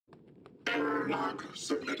Log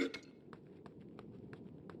submitted.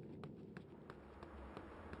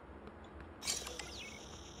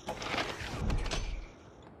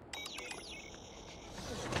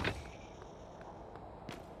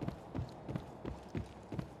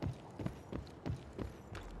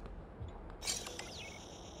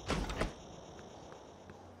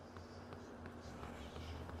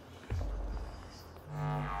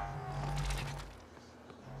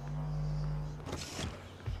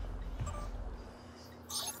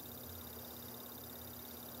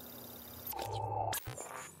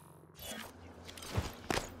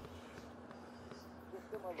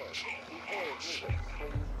 Please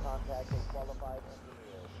contact a qualified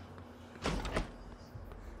engineer.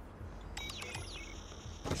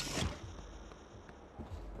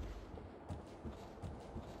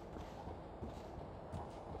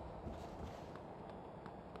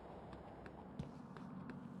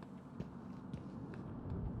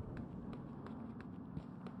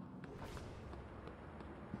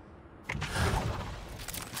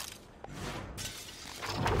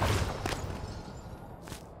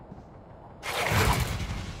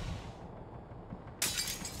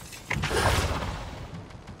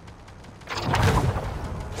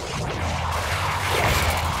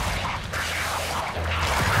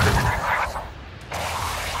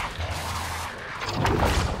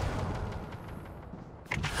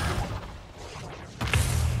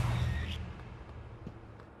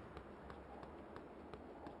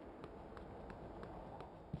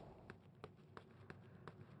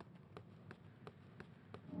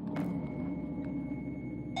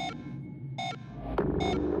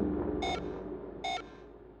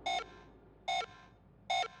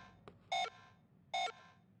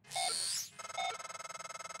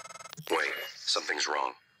 Wait, something's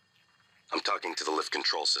wrong. I'm talking to the lift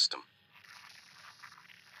control system.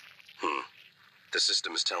 The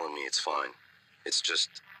system is telling me it's fine. It's just...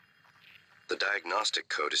 the diagnostic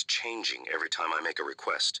code is changing every time I make a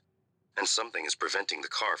request, and something is preventing the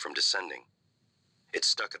car from descending. It's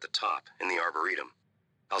stuck at the top, in the Arboretum.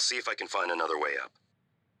 I'll see if I can find another way up.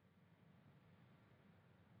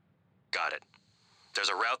 Got it. There's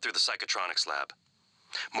a route through the psychotronics lab.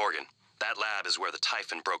 Morgan, that lab is where the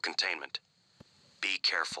Typhon broke containment. Be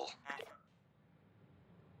careful.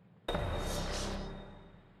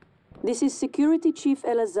 This is Security Chief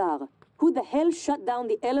Elazar. Who the hell shut down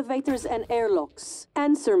the elevators and airlocks?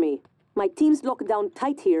 Answer me. My team's locked down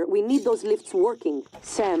tight here. We need those lifts working.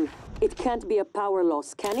 Sam, it can't be a power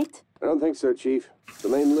loss, can it? I don't think so, Chief. The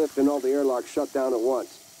main lift and all the airlocks shut down at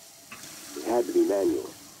once. It had to be manual.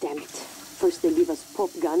 Damn it. First they give us pop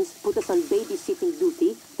guns, put us on babysitting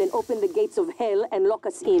duty, then open the gates of hell and lock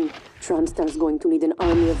us in. Tramstar's going to need an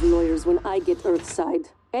army of lawyers when I get Earthside.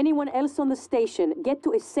 Anyone else on the station, get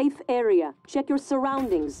to a safe area. Check your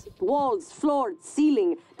surroundings. Walls, floor,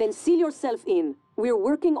 ceiling. Then seal yourself in. We're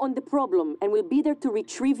working on the problem, and we'll be there to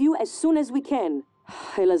retrieve you as soon as we can.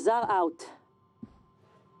 Elazar out.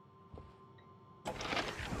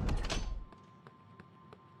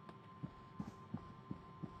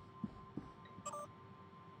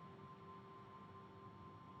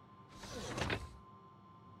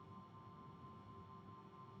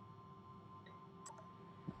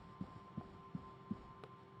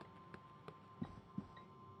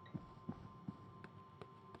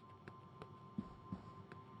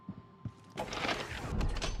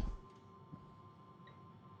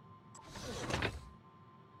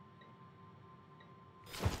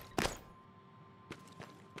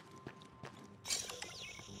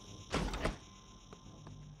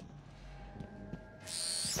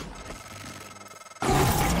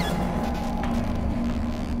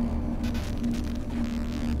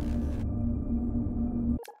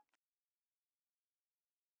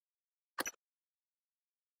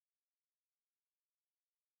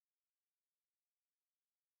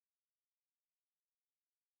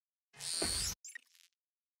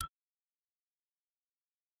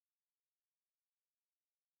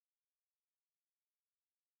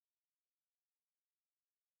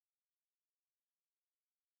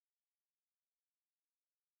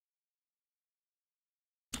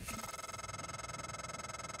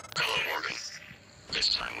 Hello, Morgan.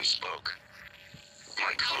 This time we spoke.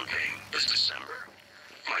 My code name is December.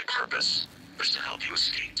 My purpose is to help you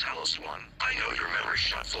escape Talos 1. I know your memory's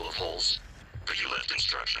shot full of holes, but you left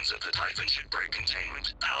instructions that the Typhon should break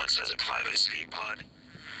containment. Alex has a private escape pod.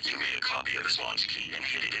 You made a copy of his launch key and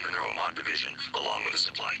hid it in the Neuromod division, along with a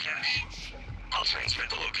supply cache. I'll transmit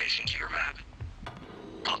the location to your map.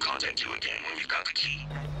 I'll contact you again when you've got the key.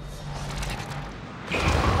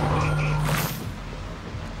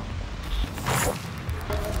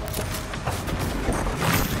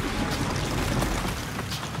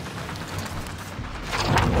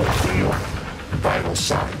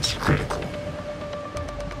 Shit.